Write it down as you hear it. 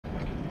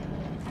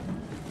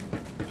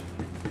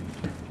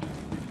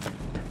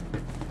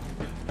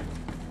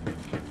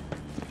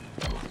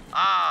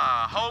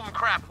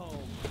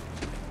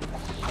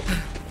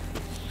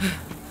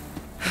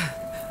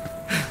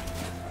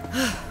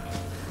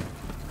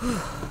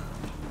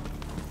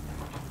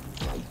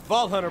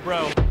Vault Hunter,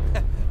 bro.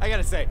 I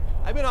gotta say,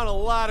 I've been on a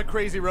lot of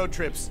crazy road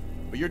trips,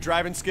 but your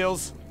driving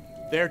skills,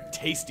 they're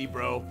tasty,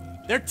 bro.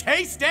 They're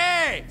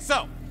tasty!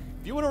 So,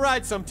 if you want to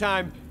ride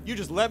sometime, you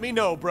just let me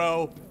know,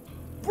 bro.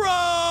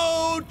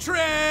 Bro trip!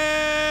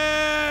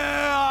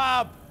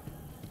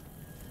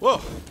 Whoa,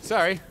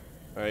 sorry.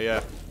 I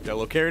got a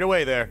little carried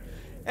away there.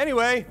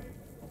 Anyway,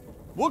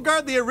 we'll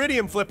guard the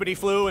Iridium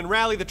flippity-flu and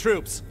rally the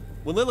troops.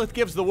 When Lilith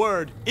gives the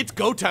word, it's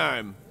go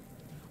time.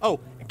 Oh,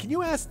 and can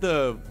you ask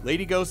the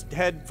Lady Ghost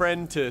head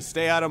friend to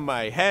stay out of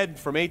my head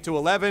from 8 to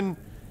 11?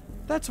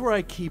 That's where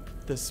I keep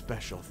the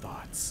special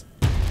thoughts.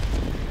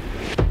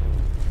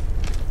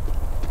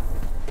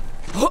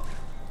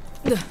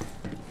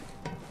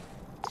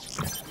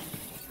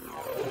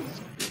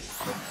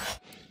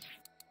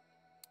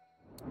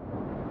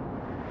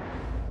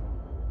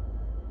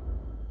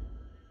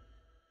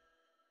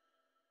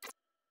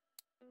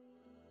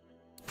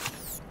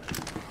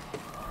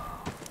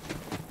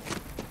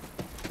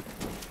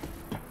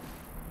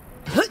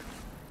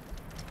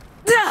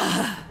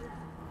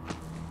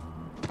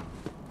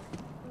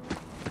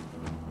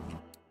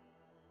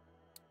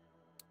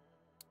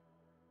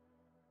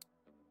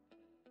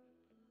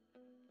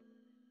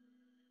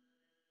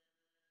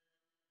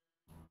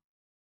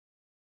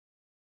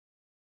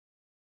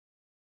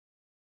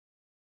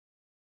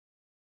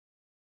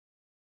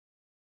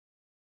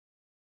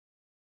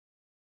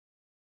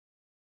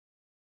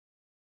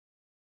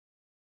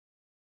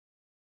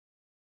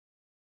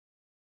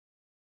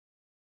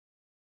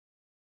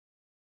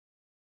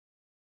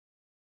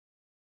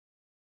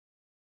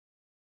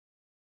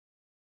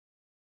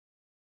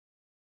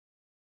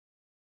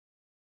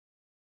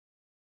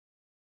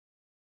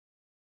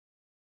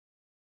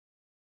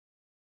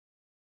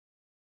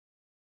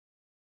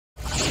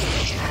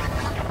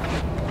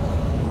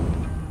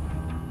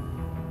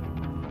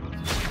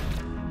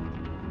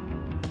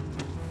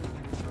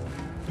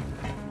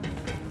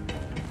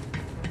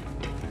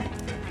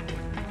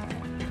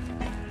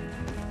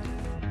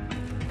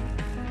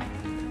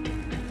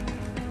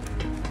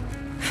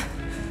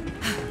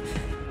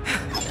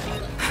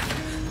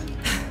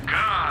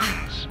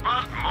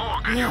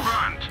 You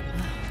run.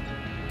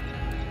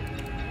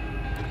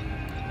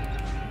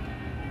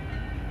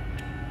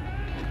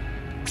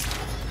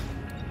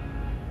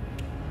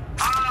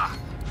 Ah,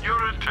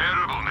 you're a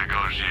terrible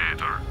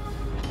negotiator.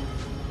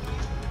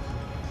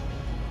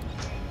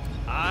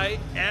 I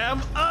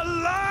am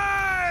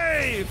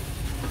alive!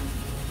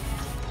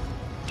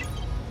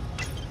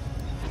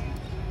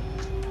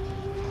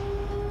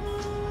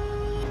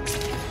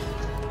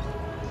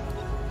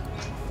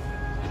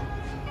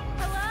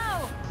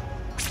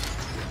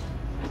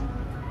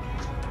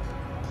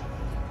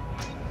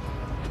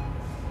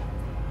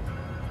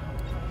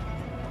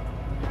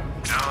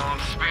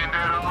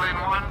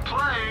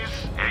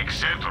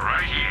 Except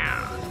right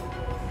here.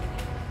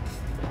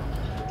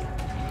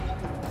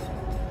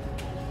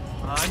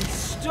 I'm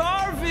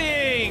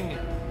starving!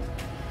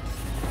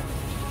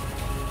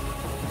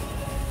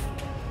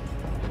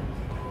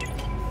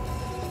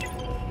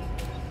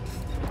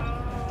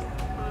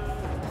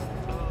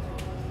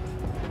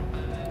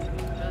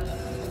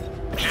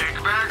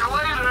 Check back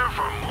later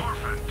for more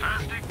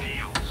fantastic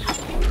deals.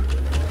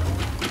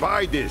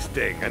 Buy this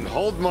thing and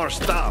hold more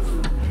stuff.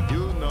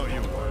 You know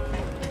you will.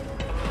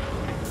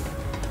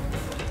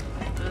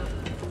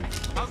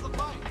 How's the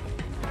fight?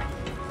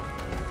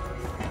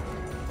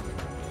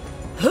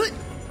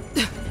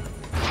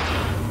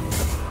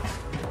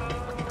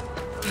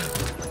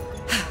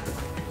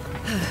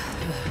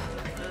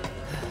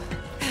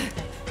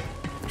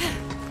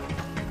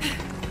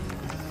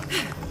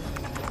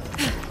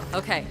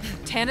 Okay,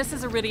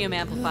 Tannis's Iridium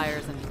amplifier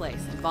is in place,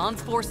 and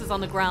Vaughn's forces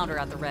on the ground are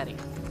at the ready.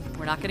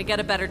 We're not gonna get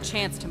a better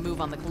chance to move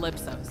on the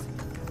Calypsos.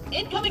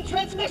 Incoming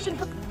transmission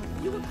from...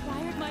 You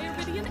acquired my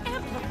Iridium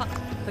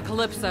amplifier. The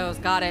Calypsos,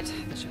 got it.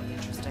 This should be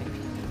interesting.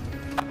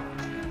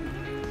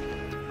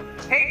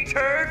 Hey,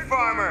 turd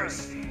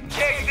farmers!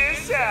 Check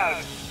this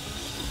out!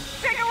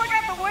 Take a look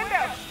out the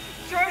window!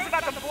 Troy's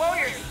about to blow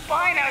your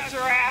spine out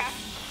your ass!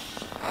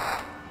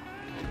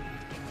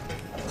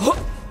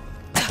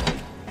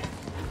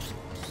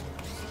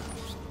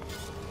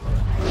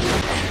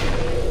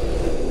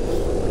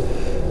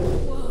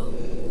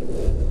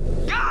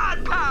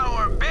 God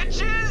power,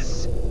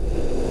 bitches!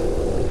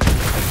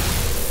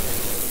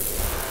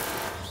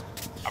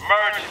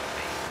 Emergency.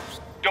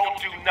 Don't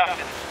do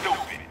nothing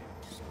stupid.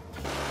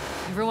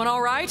 Everyone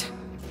all right?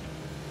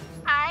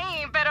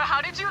 Aye, pero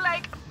how did you,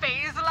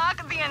 phase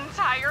lock the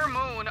entire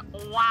moon?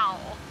 Wow.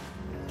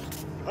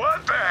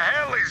 What the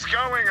hell is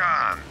going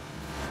on?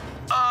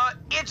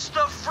 It's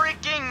the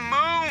freaking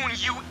moon,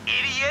 you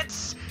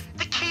idiots!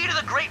 The key to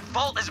the Great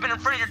Vault has been in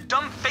front of your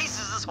dumb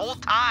faces this whole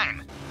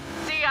time.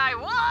 See, I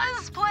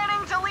was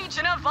planning to leech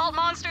enough vault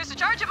monsters to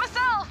charge it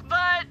myself,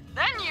 but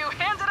then you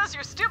handed us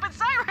your stupid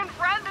siren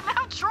friend, and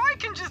now Troy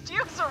can just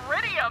use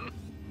Iridium.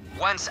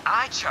 Once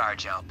I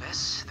charge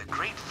Elpis, the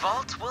Great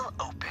Vault will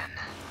open.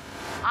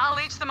 I'll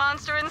leech the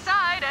monster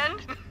inside,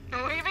 and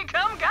we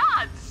become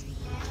gods.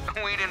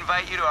 we'd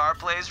invite you to our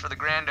place for the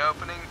grand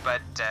opening,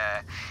 but,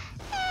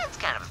 it's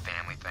kind of a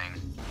family thing.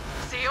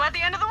 See you at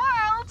the end of the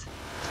world!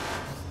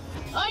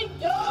 I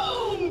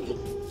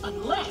don't!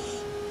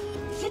 Unless...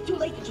 Is it too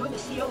late to join the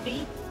COV?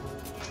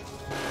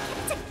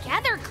 Get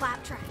together,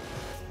 Claptrap.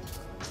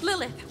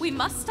 Lilith, we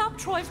must stop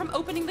Troy from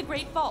opening the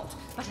Great Vault,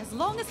 but as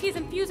long as he's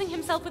infusing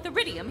himself with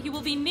iridium, he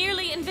will be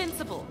nearly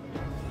invincible.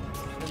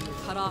 Then we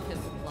cut off his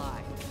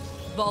supply.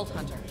 Vault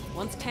Hunter,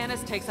 once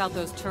Tanis takes out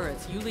those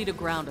turrets, you lead a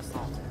ground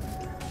assault.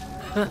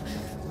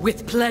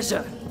 With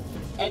pleasure.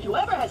 And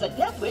whoever has a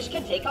death wish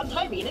can take on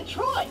Tyreen and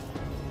Troy.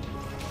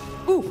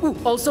 Ooh,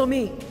 also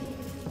me.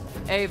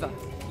 Ava,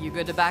 you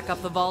good to back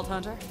up the Vault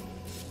Hunter?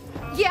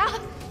 Yeah?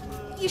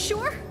 You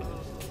sure?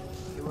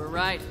 You were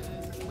right.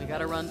 We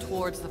gotta run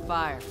towards the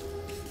fire.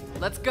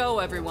 Let's go,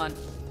 everyone.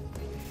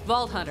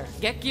 Vault Hunter,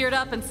 get geared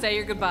up and say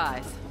your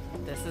goodbyes.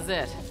 This is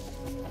it.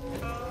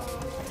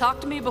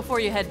 Talk to me before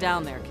you head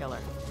down there, Killer.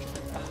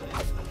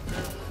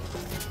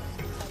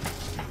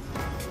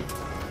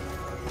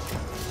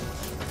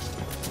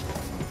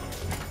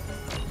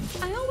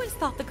 I always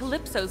thought the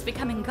Calypsos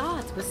becoming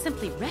gods was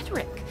simply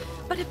rhetoric.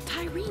 But if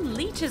Tyreen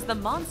leeches the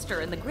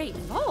monster in the Great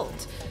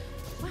Vault,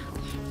 well,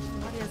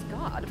 what is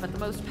God but the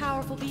most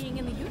powerful being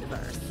in the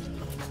universe?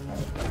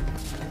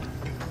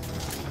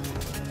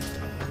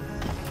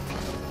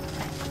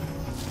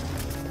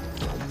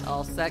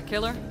 All set,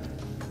 Killer?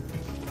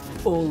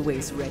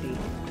 Always ready.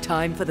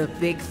 Time for the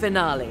big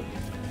finale.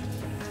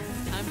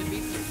 Time to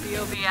beat some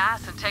COV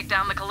ass and take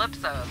down the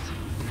Calypsos.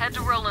 Head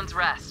to Roland's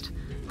Rest.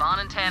 Vaughn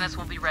and Tanis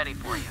will be ready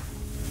for you.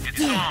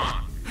 It's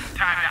on.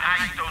 Time to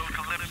ice those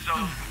Calypsos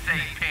and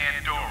save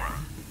Pandora.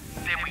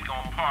 Then we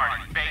gon'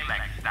 party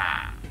Balak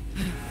style.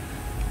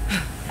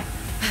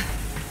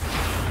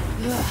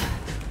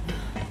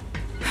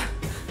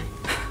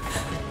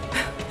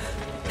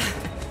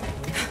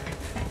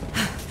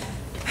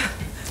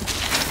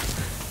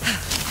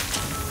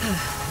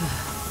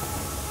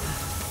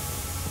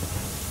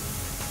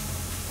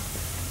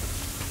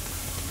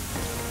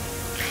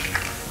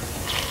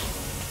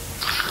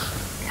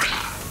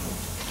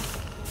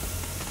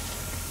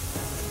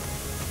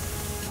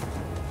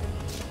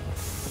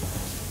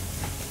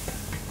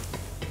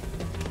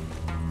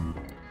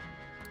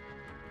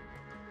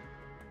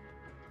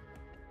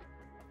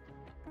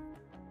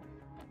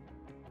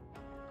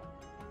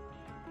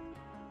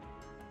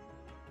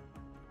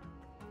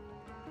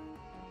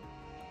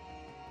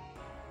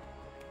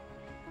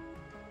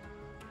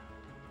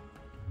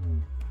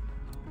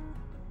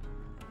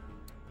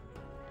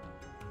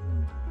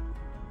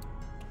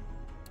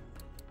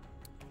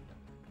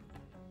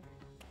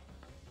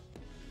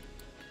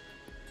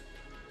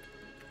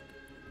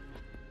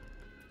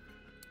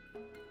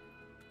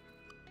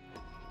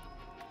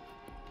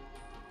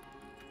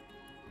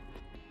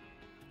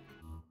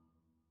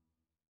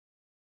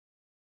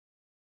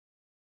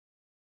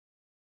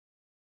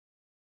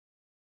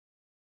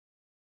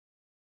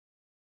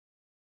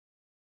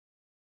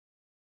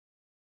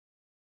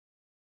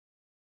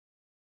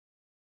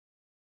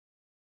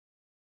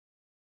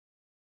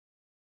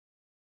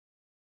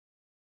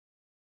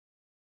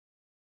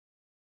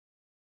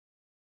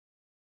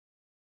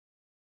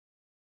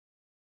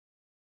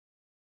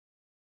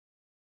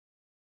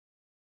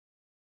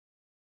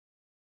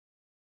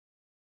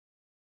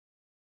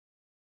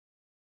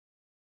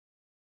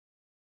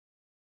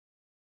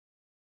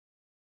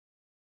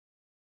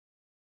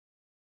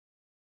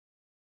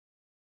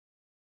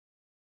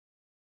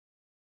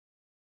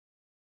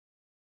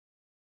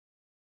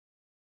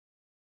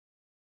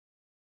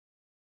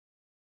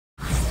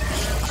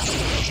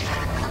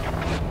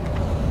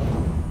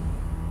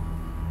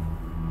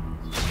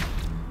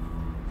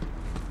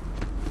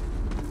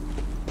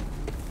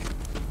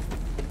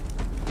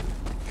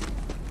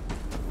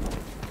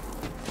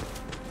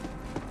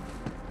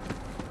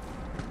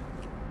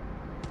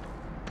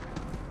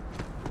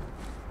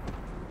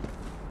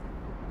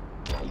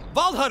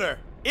 Vault Hunter,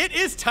 it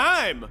is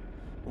time!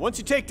 Once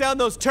you take down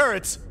those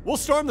turrets, we'll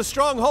storm the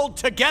stronghold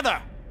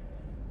together!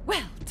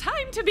 Well,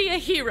 time to be a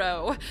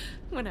hero.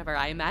 Whenever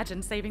I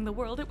imagined saving the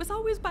world, it was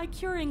always by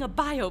curing a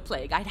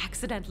bioplague I'd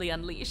accidentally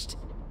unleashed.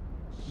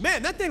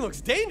 Man, that thing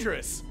looks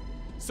dangerous!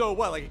 So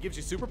what, like it gives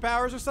you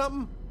superpowers or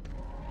something?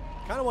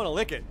 Kinda wanna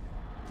lick it.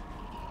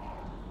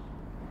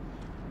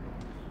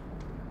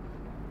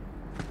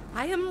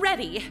 I am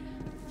ready.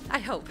 I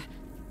hope.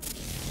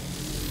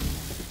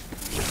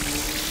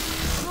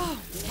 Oh,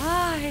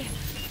 my.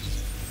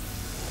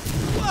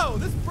 Whoa,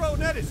 this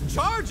bronet is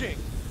charging!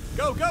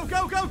 Go, go,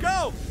 go, go,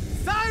 go!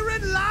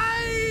 Siren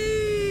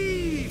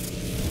Life!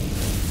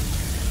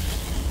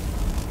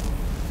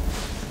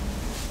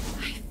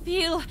 I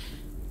feel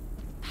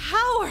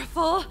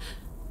powerful.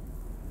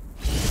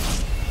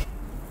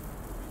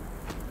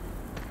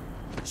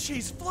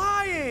 She's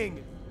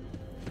flying!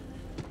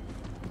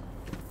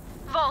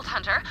 Vault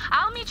Hunter,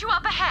 I'll meet you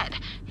up ahead.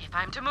 If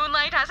I'm to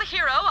moonlight as a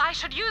hero, I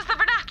should use the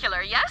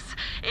vernacular, yes?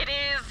 It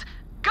is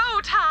go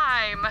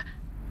time!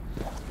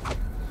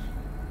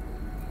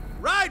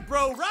 Ride,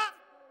 bro,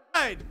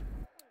 ride!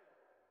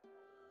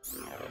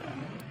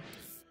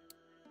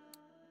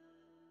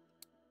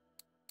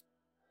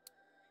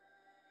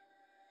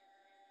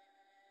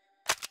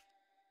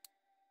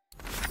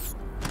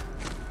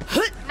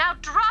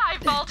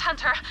 right, Vault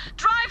Hunter.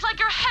 Drive like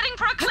you're heading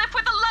for a cliff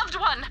with a loved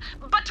one,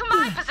 but to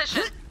my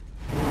position.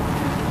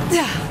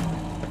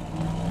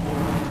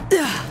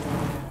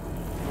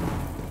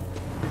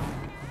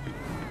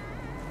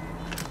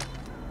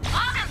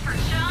 Looking for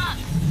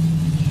shots.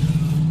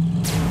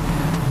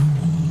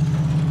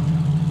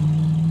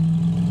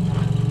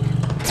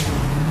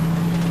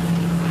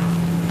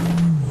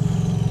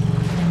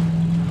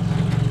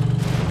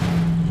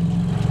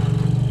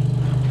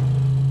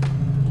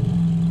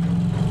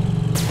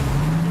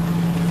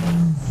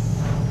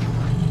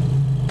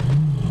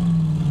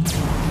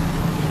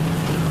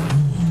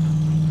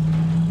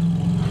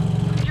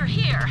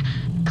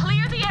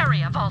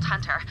 Vault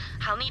Hunter.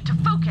 I'll need to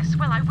focus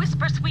while I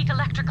whisper sweet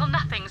electrical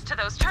nothings to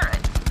those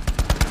turrets.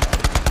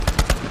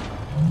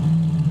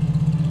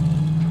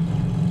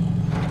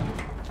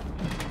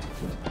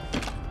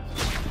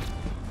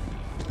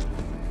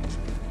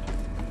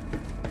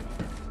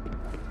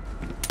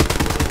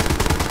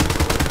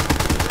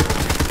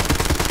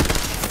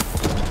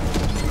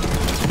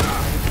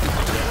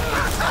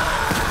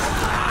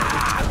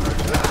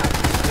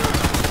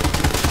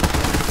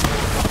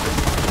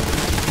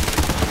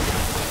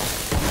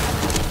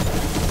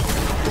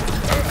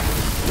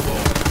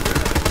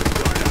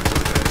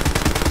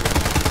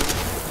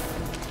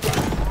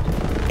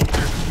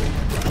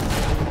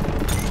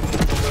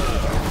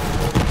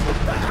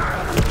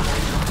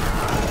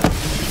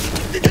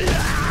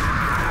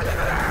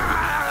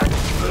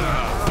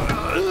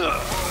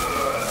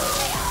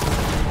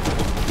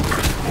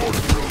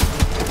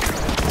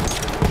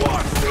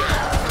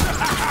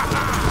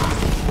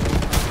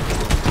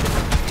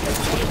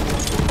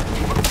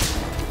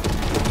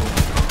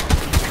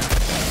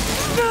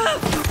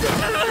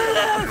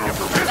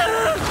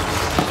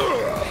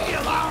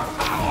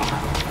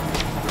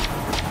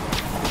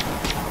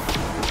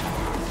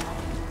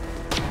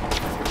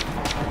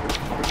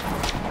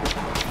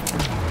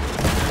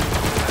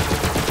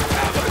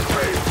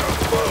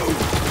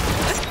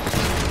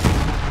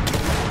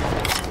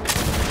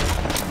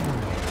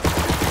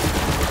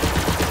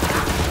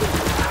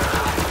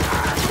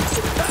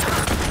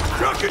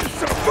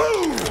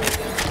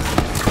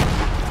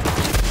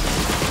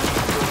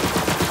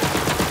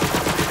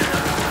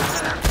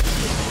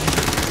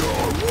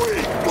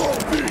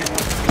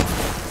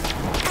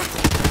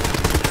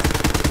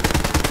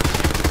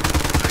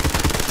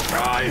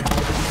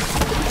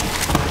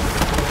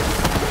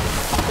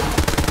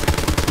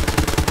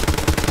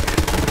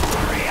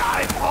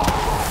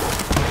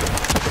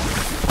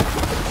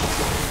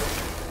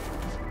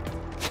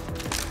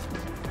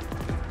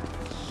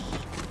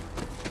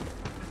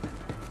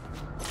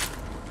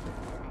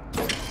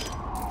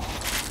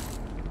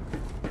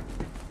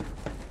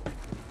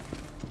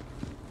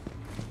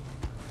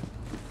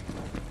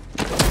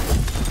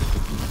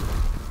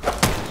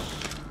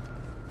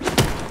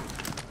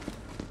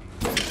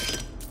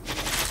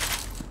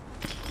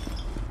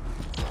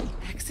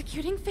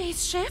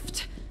 Phase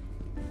shift?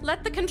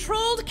 Let the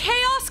controlled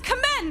chaos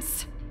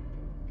commence!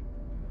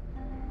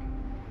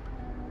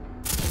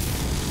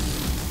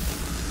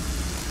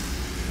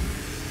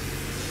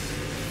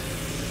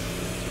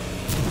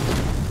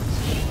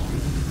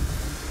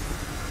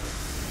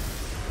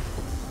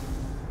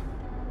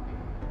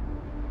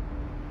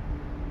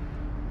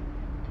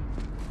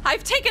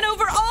 I've taken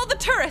over all the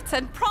turrets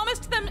and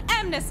promised them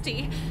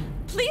amnesty.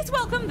 Please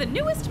welcome the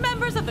newest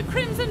members of the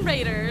Crimson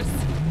Raiders.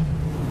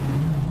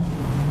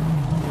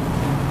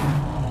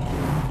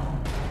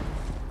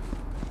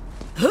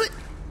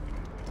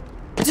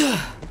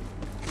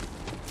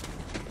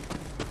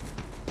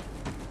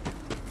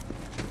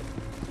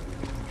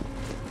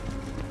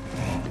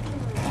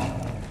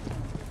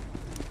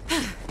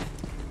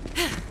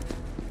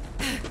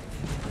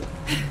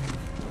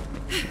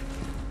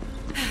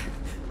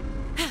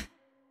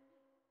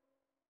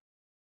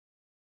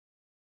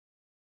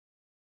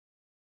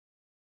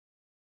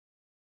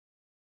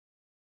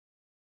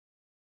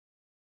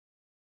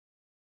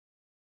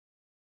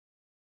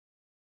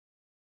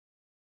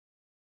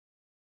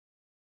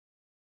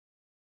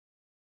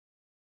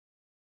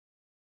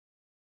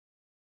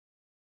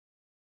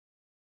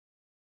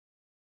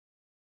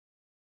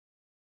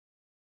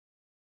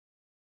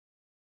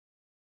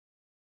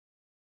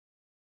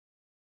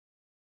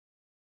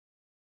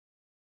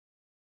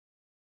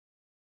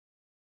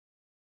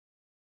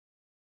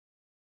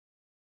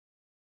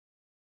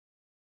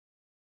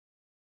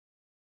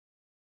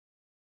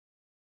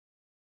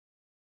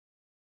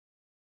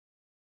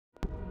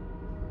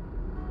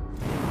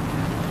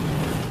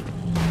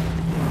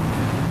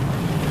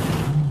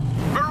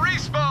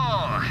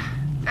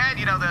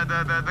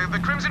 The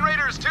Crimson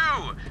Raiders too!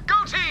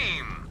 Go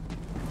team!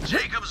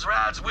 Jacob's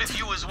rides with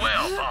you as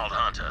well, Vault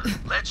Hunter.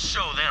 Let's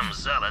show them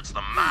zealots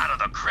the might of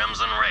the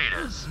Crimson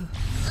Raiders.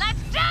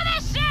 Let's do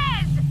this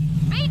shiz!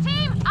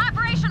 B-Team,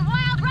 Operation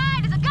Wild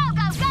Ride is a go,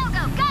 go, go,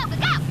 go, go, go,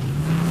 go!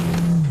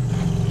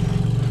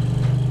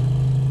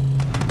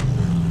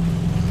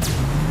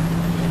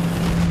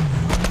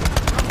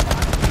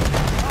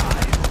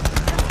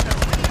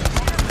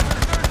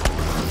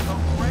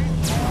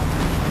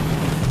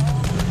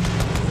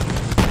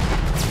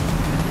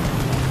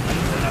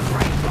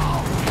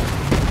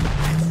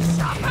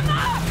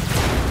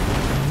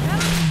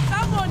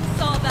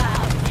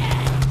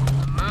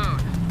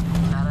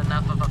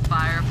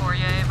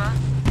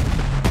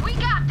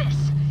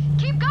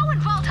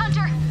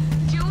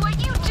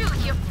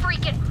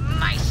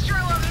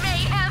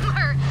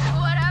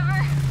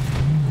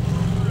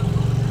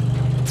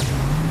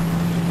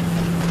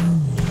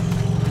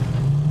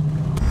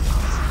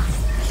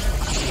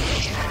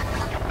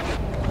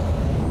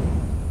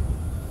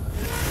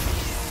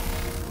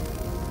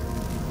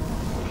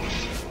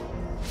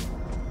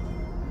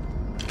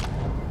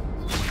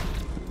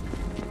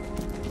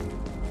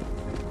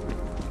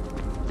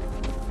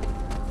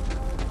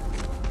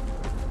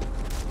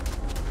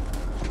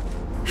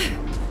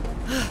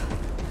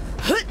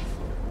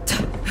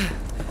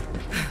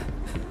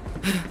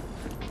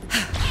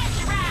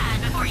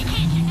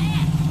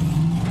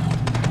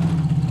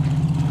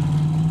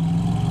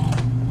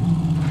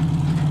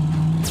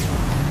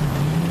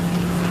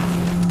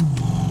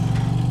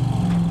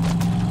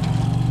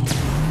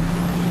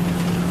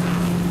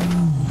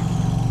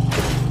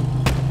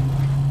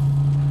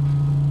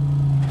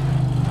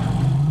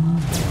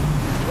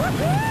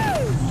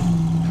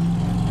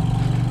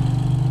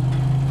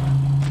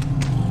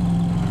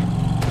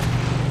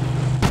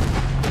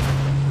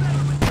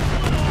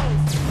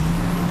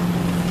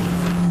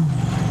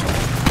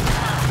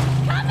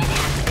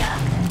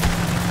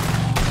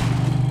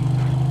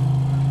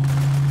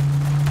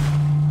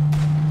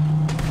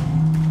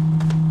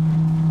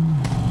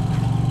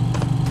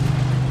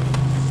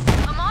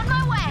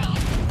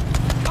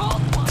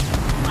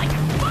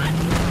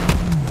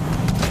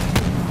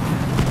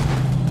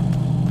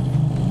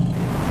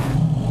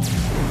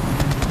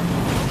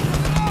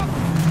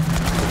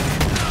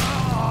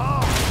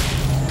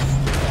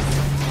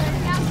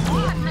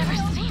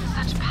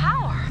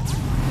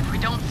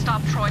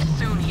 stop Troy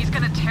soon. He's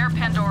gonna tear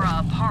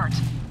Pandora apart.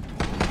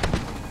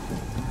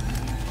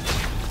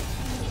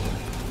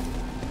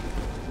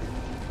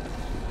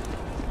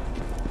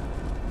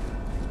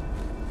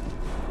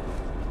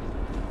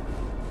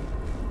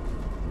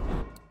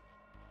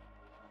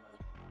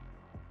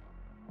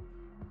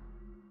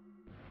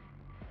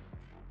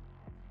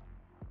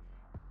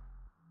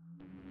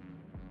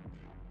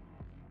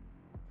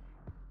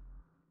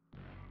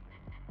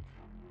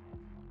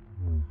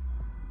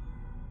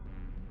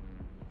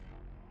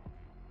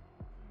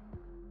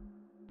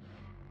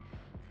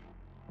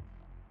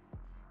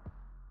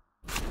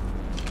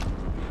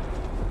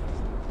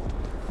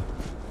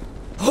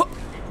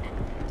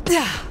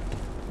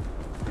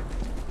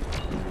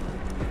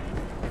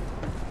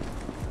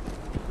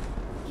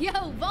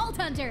 Yo, Vault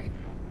Hunter!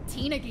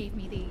 Tina gave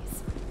me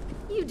these.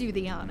 You do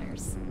the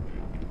honors.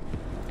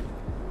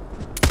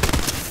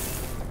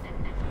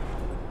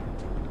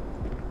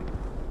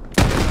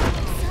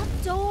 What's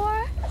up,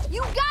 door?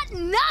 You got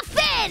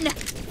nothing!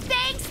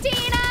 Thanks,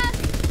 Tina!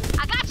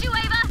 I got you,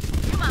 Ava!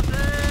 You my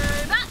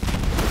baby!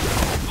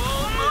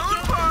 Full moon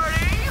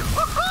party!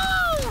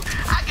 Woohoo!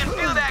 I can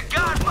feel that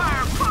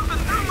godfire pumping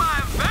through my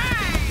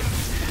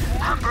veins!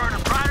 I'm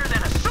burning brighter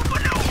than a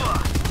supernova!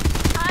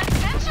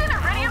 Attention,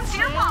 Iridium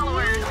tier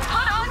followers!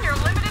 Put on your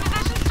limited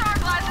edition star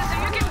glasses so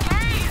you can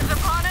gaze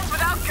upon us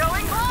without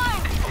going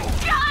blind!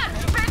 God,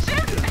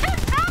 bitches!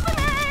 It's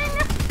happening!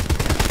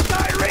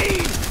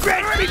 Irene!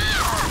 Grant me!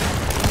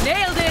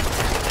 Nailed it!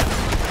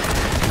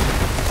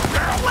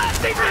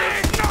 Blasting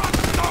me!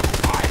 Not the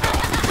final!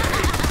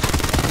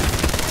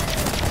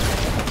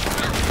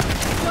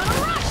 Gonna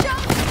rush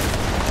 'em!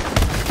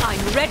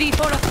 I'm ready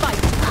for a fight.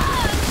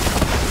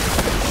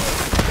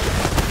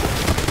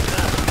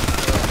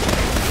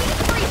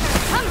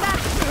 Come back!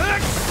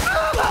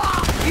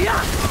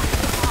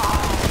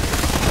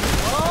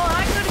 Oh,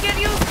 I'm gonna get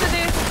used to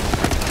this.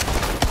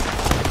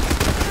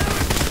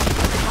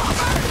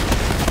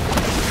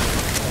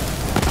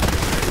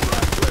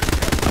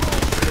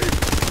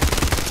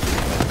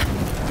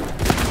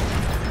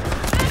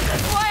 This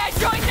is why I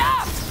joined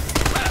up!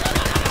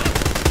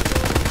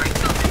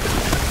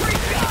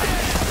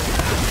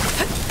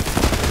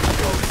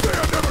 Don't say I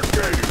never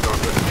gave you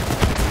nothing.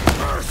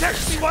 Protect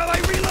me while I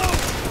reload!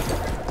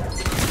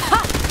 Ha!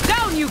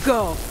 Down you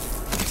go!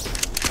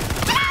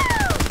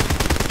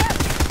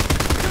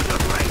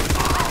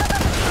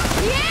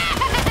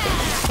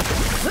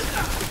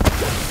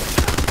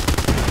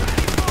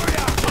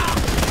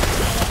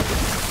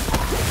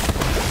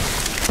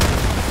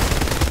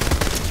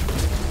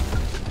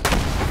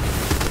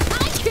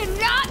 I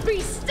cannot be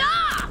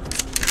stopped!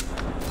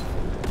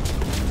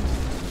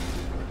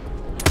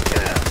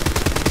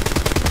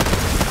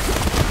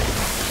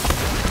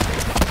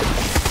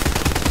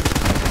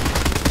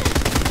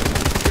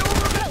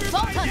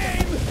 Vault Hunter!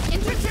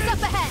 Entrance is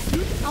up ahead.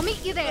 I'll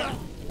meet you there.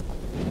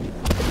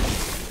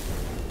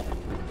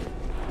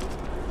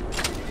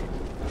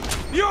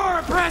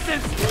 Your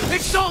presence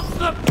exalts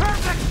the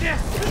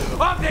perfectness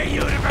of the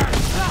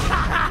universe!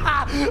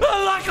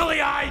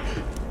 Luckily I...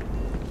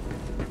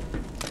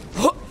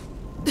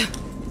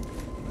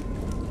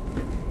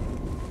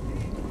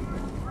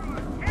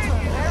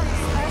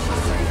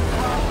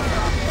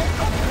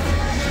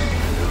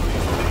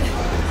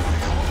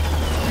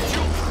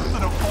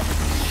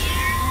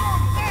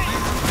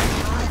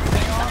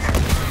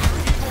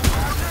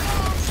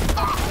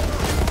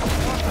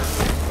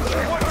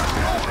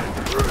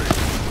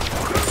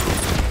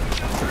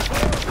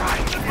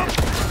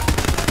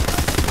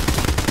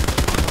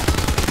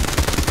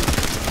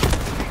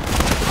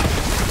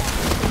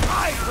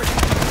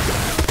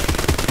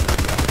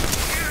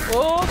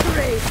 Oh,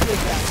 great,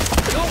 Nigga.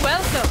 You're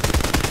welcome.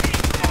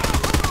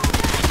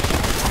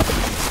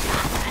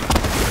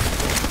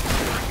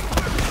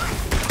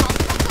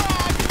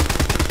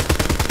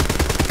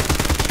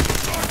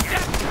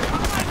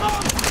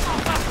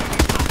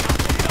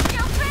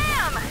 Yo,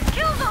 Sam!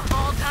 Kill the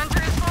Vault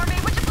Hunters for me,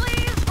 would you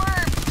please?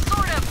 We're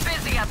sort of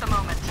busy at the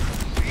moment.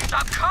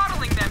 Stop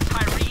coddling them,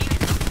 Tyreen!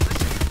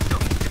 Listen,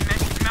 don't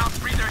dimension mouth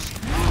breathers.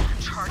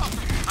 Charging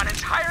an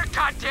entire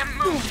goddamn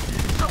moon!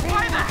 So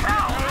why the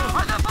hell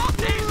are the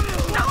Vaulties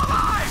still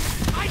alive?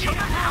 Kill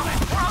them now,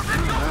 or I'll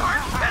rip you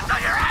apart based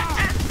on your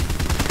actions!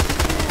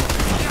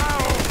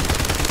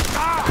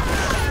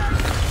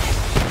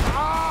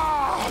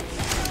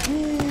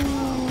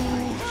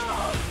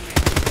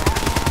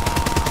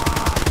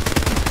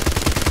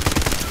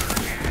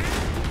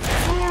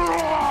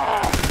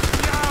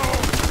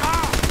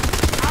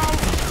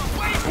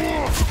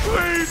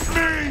 Leave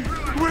me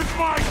with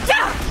my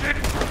passion!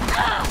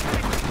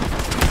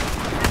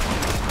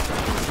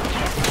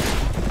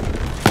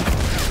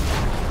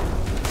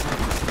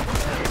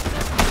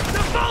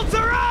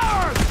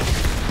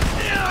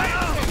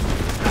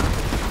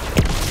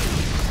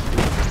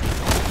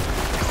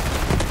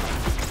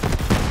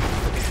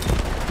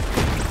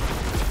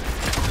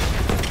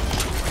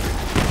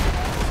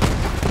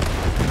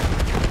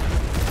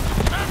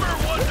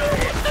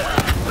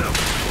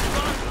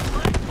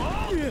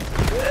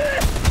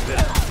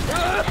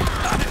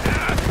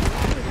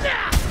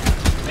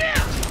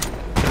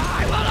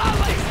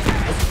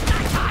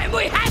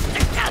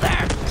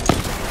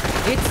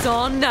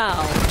 on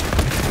now.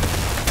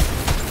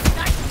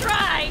 Nice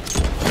try!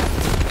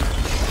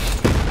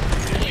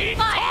 Eat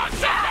my ass!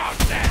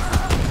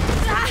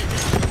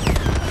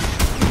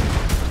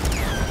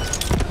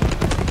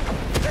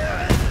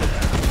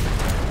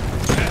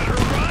 Better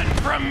run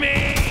from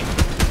me!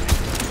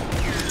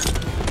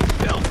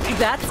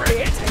 That's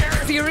it?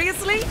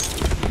 Seriously?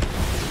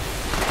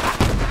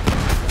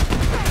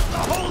 The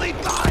holy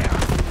fire!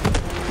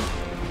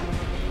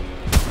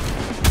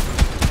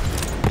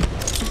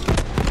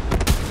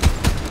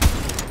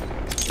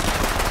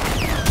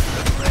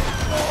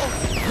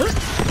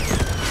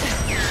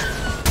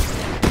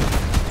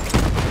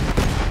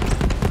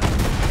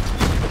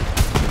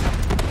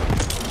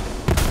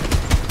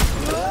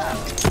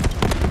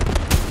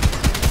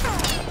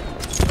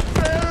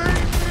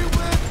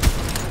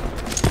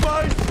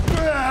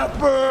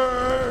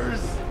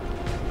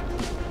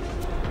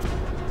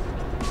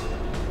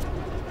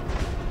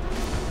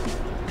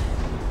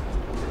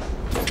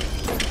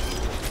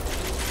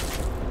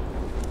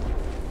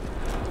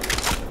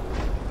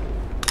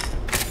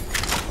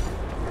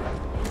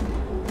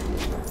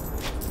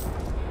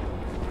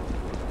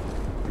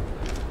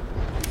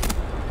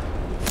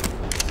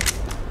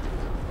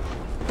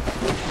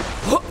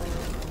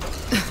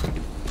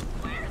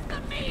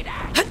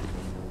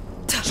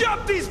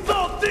 Jump these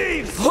vault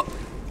thieves!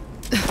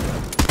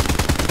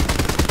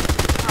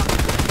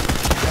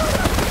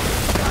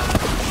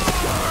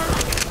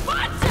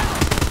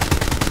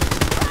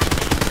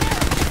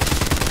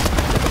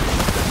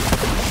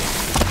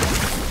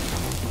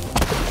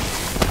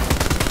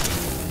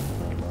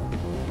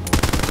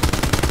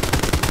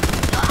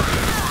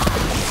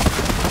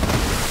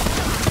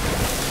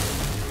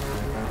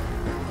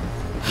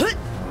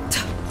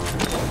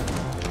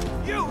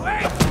 You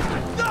ain't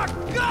the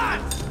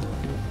guts!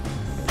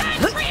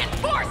 Send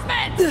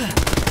reinforcements!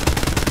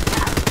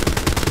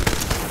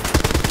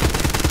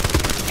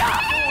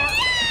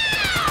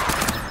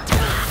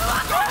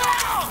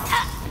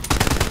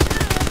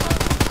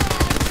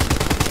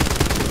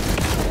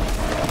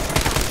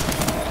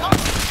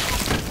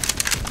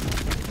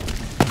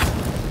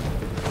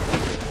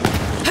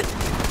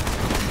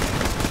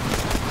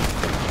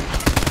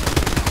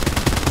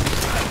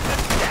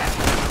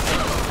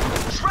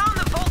 Drown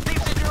the vault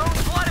thieves in your own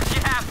blood if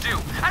you have to.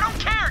 I don't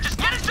care. Just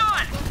get it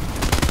done.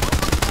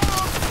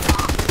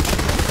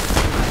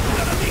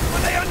 Gonna leak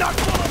when they are not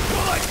full of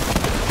bullets!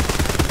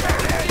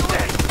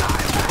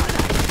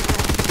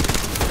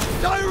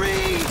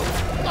 Tyree!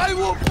 I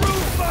will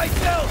prove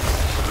myself!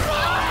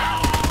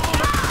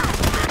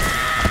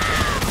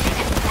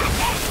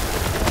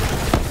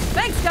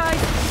 Thanks,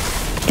 guys.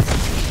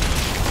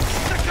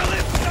 The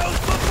Calypsos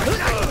will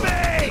protect me!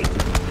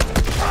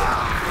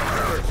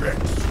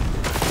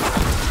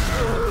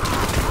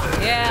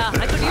 Yeah, I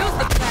could use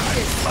the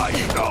practice. I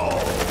know!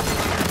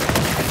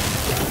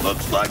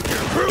 Looks like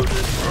you're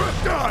cruising for a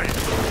dive!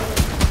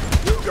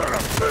 You gotta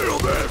feel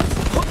this!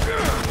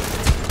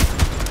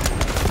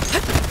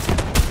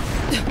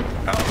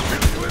 I'll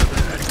kill you in a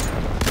minute!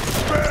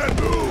 Bad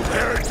move,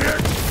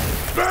 heretic!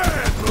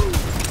 Bad move!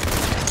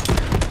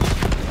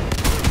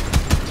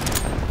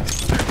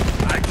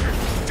 I can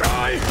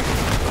die!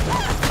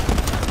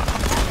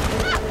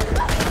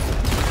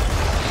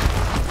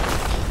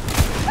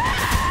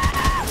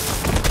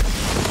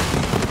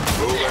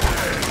 Move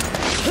ahead!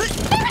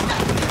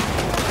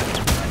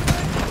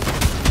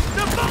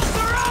 The bolts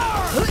are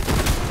ours!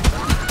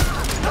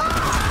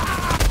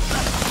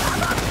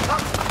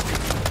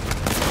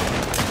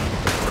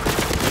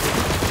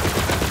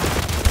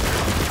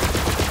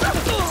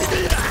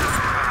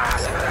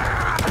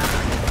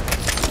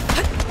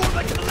 More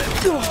like a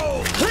Calypso!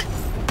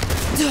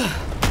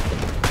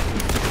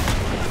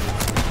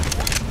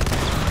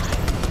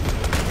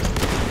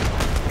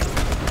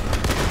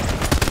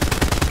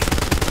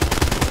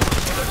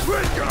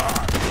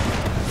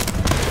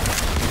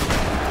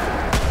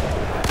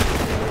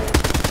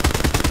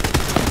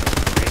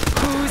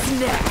 Who's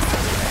next?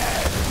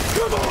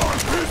 Come on,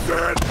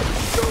 Piston!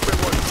 Show me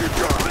what you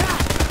got!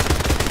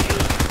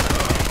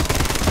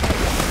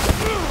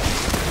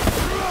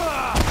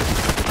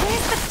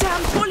 Where's the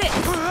damn bullet?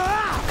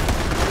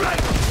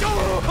 Right!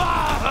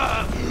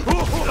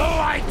 Oh,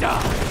 I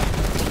die!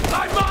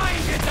 My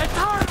mind is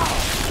eternal!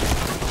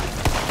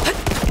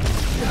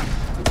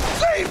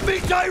 Save me,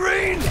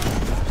 Tyreen!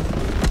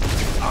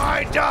 I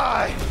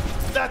die,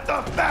 that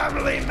the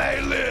family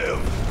may live!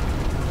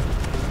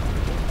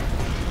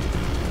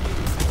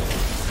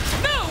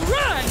 No,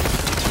 run!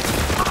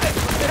 I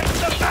protect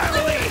the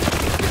family!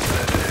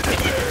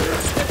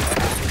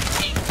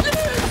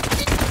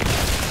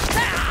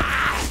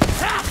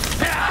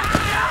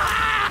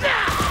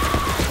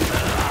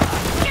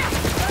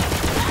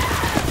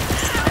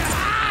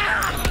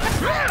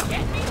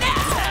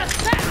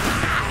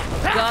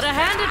 Gotta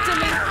hand it to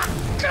me.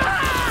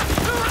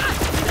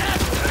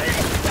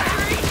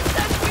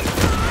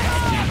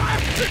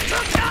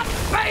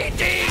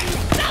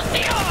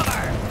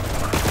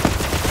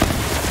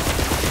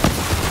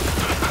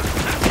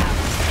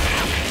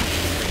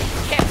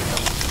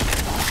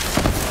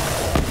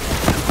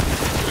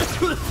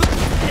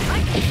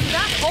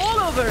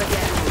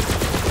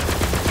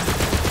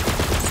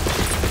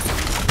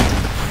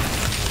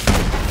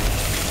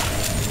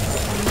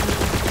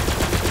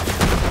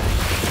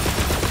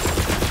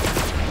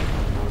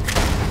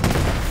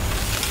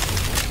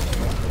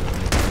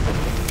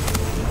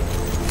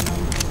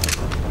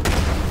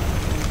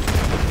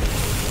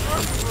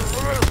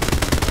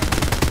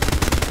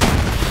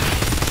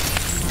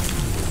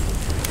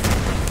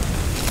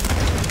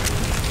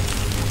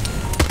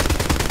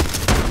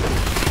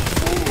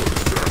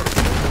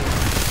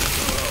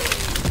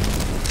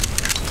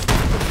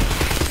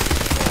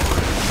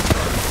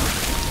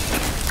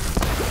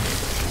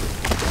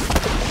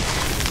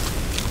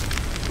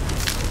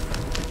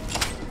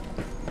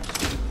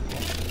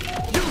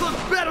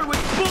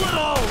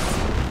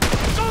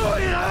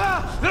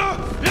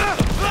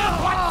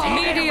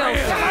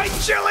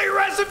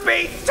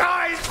 Elizabeth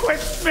dies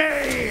with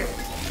me!